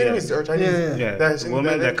like Vietnamese or Chinese. Yeah. Yeah, That- woman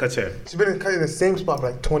that that- cuts hair. She's been cutting the same spot for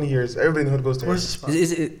like 20 years. Everybody in the hood goes to her. Where's the spot?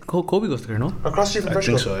 Is it Kobe goes to her? No, Across the street from I Fresh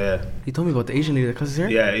think Club. so. Yeah. he told me about the Asian lady that cuts his hair.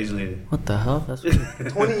 Yeah, easily. What the hell? That's weird.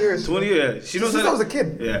 20 years. 20 years. She knows Since how I was to. a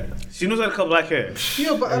kid. Yeah, she knows how to cut black hair.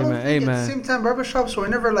 Yeah, but I Hey, don't man, think hey, at man. the same time barbershops were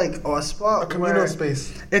never like a spot A communal where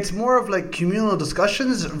space. it's more of like communal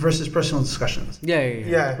discussions versus personal discussions. Yeah.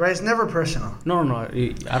 Yeah. Right? It's never personal. No.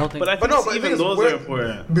 I don't think. But I think no, but even the thing is, those where- are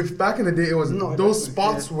important. Back in the day, it was No, those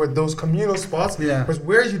definitely, spots were those communal spots. Yeah. Was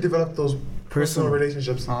where you develop those personal Personal.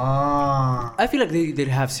 relationships. Ah. I feel like they'd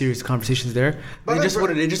have serious conversations there. But They just like-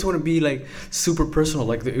 wouldn't. They just wouldn't be like super personal.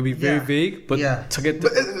 Like it'd be very Yeah. vague. But Yeah. to get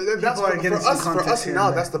But the, that's People are for getting some us. For context us here now,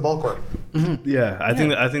 and that's the ball court. Yeah, I think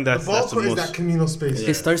that's The ball the court is most. that communal space.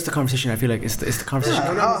 it starts the conversation. I feel like it's the conversation.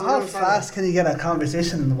 Yeah. How fast can you get a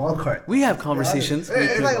conversation in the ball court? We have conversations. Hey,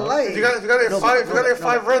 It's like light. If you got like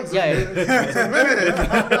five runs, Yeah. it's a minute.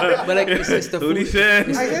 But like it's the What he food. said?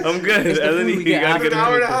 I guess I'm good. it's the And then food you we get gotta after get an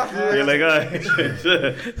hour and a into half. it. You're like, alright,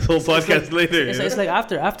 this whole podcast later. It's like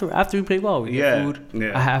after we play well, we get Yeah, food.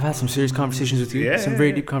 yeah. I've had some serious conversations with you, Yeah, some yeah, very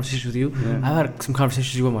yeah. deep conversations with you. I've had some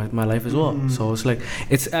conversations with you about my life as well. So it's like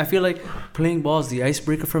I feel like playing ball is the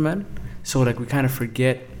icebreaker for men. So like we kind of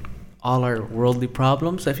forget all our worldly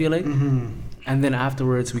problems. I feel like, and then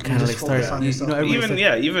afterwards we kind of like just start. focus on You yourself. know,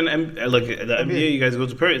 everybody's Even like the NBA, you guys go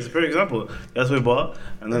to it's a perfect example. That's where ball,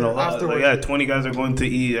 and then a lot, Afterwards. like, 20 guys are going to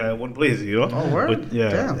eat at one place. You know? Oh, word? But, yeah,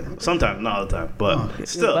 Damn. sometimes, not all the time, but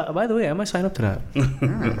still By the way, I might sign up to that.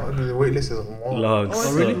 The wait list is long. long.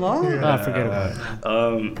 Oh, really? long? Yeah. Forget about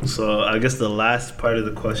it. So I guess the last part of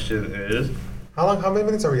the question is How many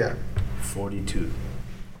minutes are we at? 42.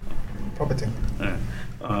 Proper thing.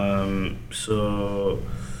 So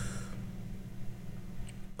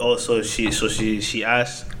also she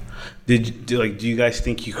asked, do you guys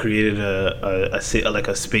think you created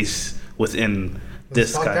a space within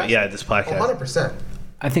this kind podcast? this podcast? 100%.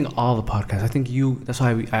 I think all the podcasts. I think you. That's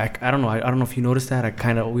why I don't know. I don't know if you noticed that.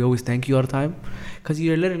 We always thank you all the time, because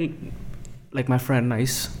you're literally like my friend,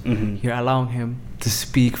 nice. You're allowing him to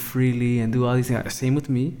speak freely and do all these things. Same with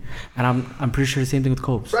me, and I'm pretty sure the same thing with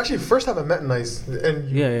Copes. So actually, first time I met Nice, and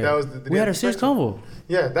Yeah. that was the We day had of a serious the convo.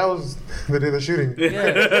 Yeah, that was the day of the shooting.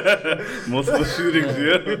 Multiple shootings,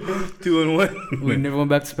 yeah. 2 and 1. We never went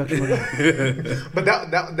back to Spectrum again. But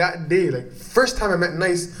that day, like first time I met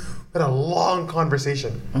Nice, we had a long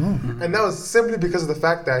conversation, and that was simply because of the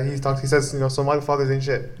fact that he says Somali fathers ain't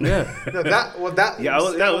shit. Yeah. That Yeah,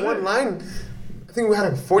 that was one it. line. I think we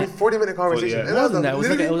had a 40-minute conversation. yeah. And More than that.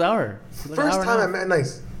 literally It was an hour. It was an First hour and a time I half. met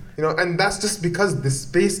Nice, and that's just because the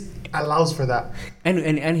space allows for that.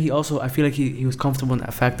 And he also, I feel like he was comfortable in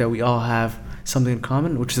the fact that we all have something in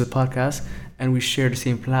common, which is a podcast, and we share the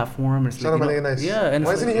same platform. And it's Shout out like, my you nigga know, Nice. Yeah. And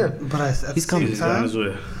Why it's isn't he like- here? But at He's the coming. same He's on his time,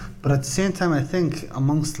 way. but at the same time, I think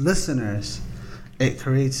amongst listeners, it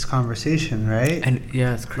creates conversation, right? And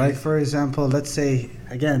yeah, it's Like crazy. for example, let's say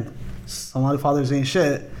again, Somali fathers ain't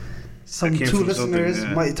shit. Some came two from something, listeners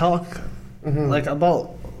yeah. might talk like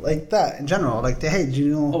about like that in general. Like, hey, do you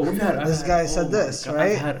know this guy said this,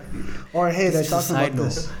 right? Or hey, they're Just a talking side about note,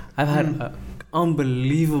 this. I've had an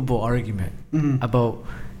unbelievable argument about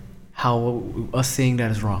how us saying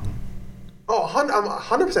that is wrong. Oh, I'm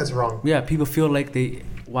 100% wrong. Yeah, people feel like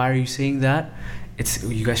why are you saying that? It's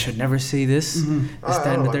you guys should never say this. This, I that,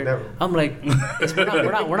 don't and know the about third. never.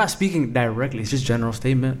 I'm like, we're not speaking directly. It's just general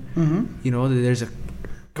statement. You know, there's a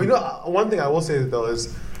But one thing I will say though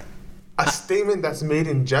is, a statement that's made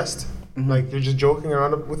in jest, like you're just joking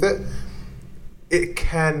around with it, it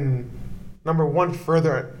can, number one,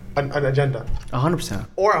 further an agenda 100%.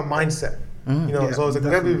 or a mindset. You know, Yeah, so it's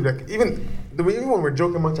like, like even when we're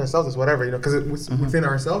joking amongst ourselves, it's whatever, you know, because it's within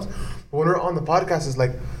ourselves. But when we're on the podcast, it's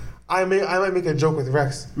like I might make a joke with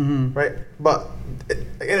Rex, right? But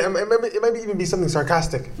it might even be something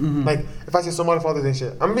sarcastic. Like if I say "so motherfuckers and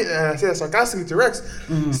shit," and I say that sarcastically to Rex,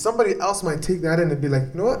 somebody else might take that in and be like,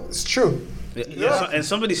 you know what, it's true. Yeah. So, and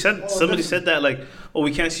somebody said that like, oh,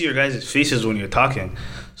 we can't see your guys' faces when you're talking.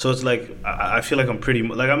 So it's like I feel like I'm pretty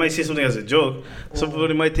like I might say something as a joke.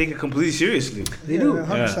 Somebody might take it completely seriously. They do.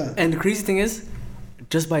 100%. And the crazy thing is,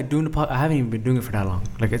 just by doing the podcast, I haven't even been doing it for that long.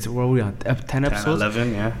 Like, it's, what are we on? 10 episodes?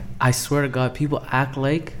 11, yeah. I swear to God, people act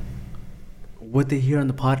like what they hear on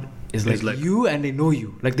the pod is like you, and they know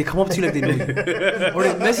you. Like, they come up to you like they know you. Or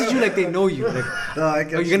they message you like they know you. Like, I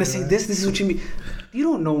get you're going to say this is what you mean. You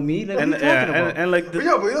don't know me. Like, what are you talking about? And like, But you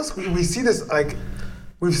know, we see this, like,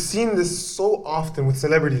 we've seen this so often with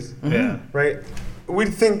celebrities. yeah. Right? We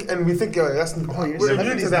think, that's we're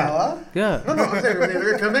immune to that. Yeah. No, I'm saying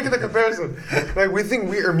we're making the comparison. Like, we think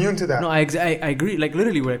we are immune to that. No, I agree. Like,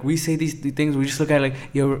 literally, like, we say these things, we just look at it like,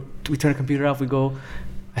 yo, we turn the computer off, we go.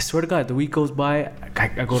 I swear to God, the week goes by, I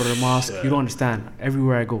go to the mosque. You don't understand.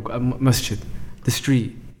 Everywhere I go, masjid, the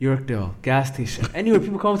street, Yorkdale, gas station, anywhere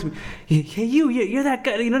people come up to me, hey, you're that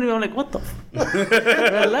guy. You know what I mean? I'm like, what the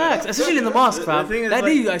relax. Especially in the mosque, fam. That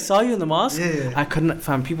day I saw you in the mosque, I couldn't,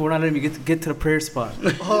 fam. People were not letting me get to the prayer spot.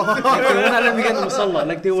 Like, they were not letting me get to the musalla.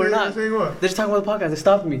 Like, they were not. They're just talking about the podcast. They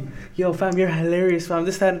stopped me. Yo, fam, you're hilarious, fam.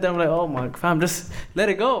 This, that, and that. I'm like, oh my, fam, just let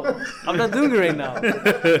it go. I'm not doing it right now.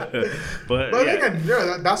 But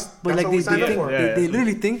again, that's But like, what we signed up for. they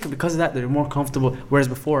literally think because of that they're more comfortable. Whereas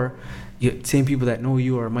before, same people that know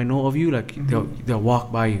you or might know of you, like they'll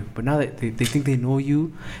walk by you. But now that they think they know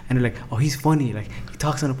you, and they're like, oh, he's funny, like he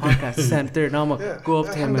talks on a podcast, this, that, and third. Now I'm gonna go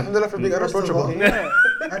up to him. Alhamdulillah for being unapproachable.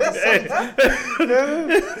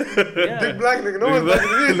 Big black nigga, no one's talking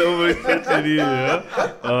to me. Nobody's touching you, yeah.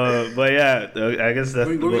 But yeah, I guess that's.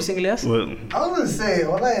 What were you saying, Elias? I was gonna say,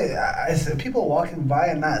 I said people walking by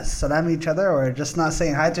and not salamming each other, or just not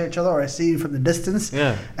saying hi to each other, or seeing from the distance,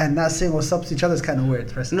 and not saying what's up to each other is kind of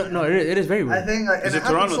weird. Personally. No, it is very weird. I think like, It's it a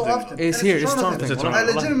Toronto happens so thing. often. It's And here. It's Toronto Toronto thing. thing. I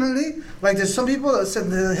legitimately, like, there's some people that said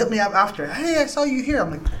they hit me up after. Hey, I saw you here.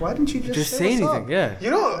 I'm like, why didn't you just say what's anything? up? Yeah.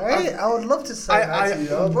 You know, Right? I would love to say hi to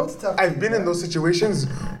you. I would love to talk to you. I've been in those situations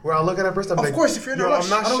where I look at a person. I'm Of like, course, if you're in a yo, rush, I'm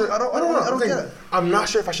not sure. I don't get it. I'm not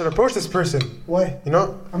sure if I should approach this person. Why? You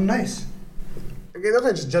know, I'm nice. okay,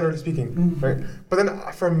 that's just generally speaking, right? But then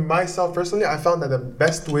for myself personally, I found that the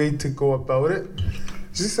best way to go about it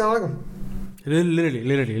is just say alaikum.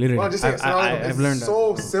 Literally. Well, just say I've it's learned that.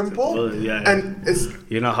 so simple, Well, yeah. and it's.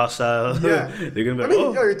 You're not hostile. Yeah. They're gonna be I like, mean,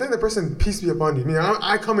 oh. yo, you're telling the person, peace be upon you. I mean,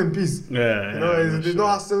 I come in peace. Yeah. You know, there's no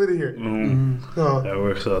hostility here. No. That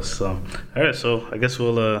works out. So, all right. So I guess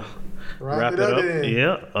we'll wrap it up. then.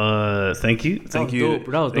 Yeah. Thank you. Thank you. Dope.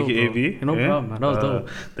 That was thank dope, you, bro. AB. No problem, man. That was dope.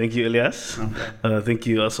 Thank you, Elias. Thank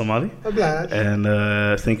you, Somali. Obliged.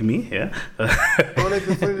 And thank me. Yeah. Donate to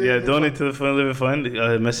the Fun Yeah. Living Donate to the Fun Living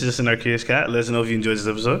Fund. Message us in our Curious Cat. Let us know if you enjoyed this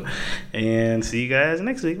episode. And see you guys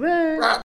next week. Bye.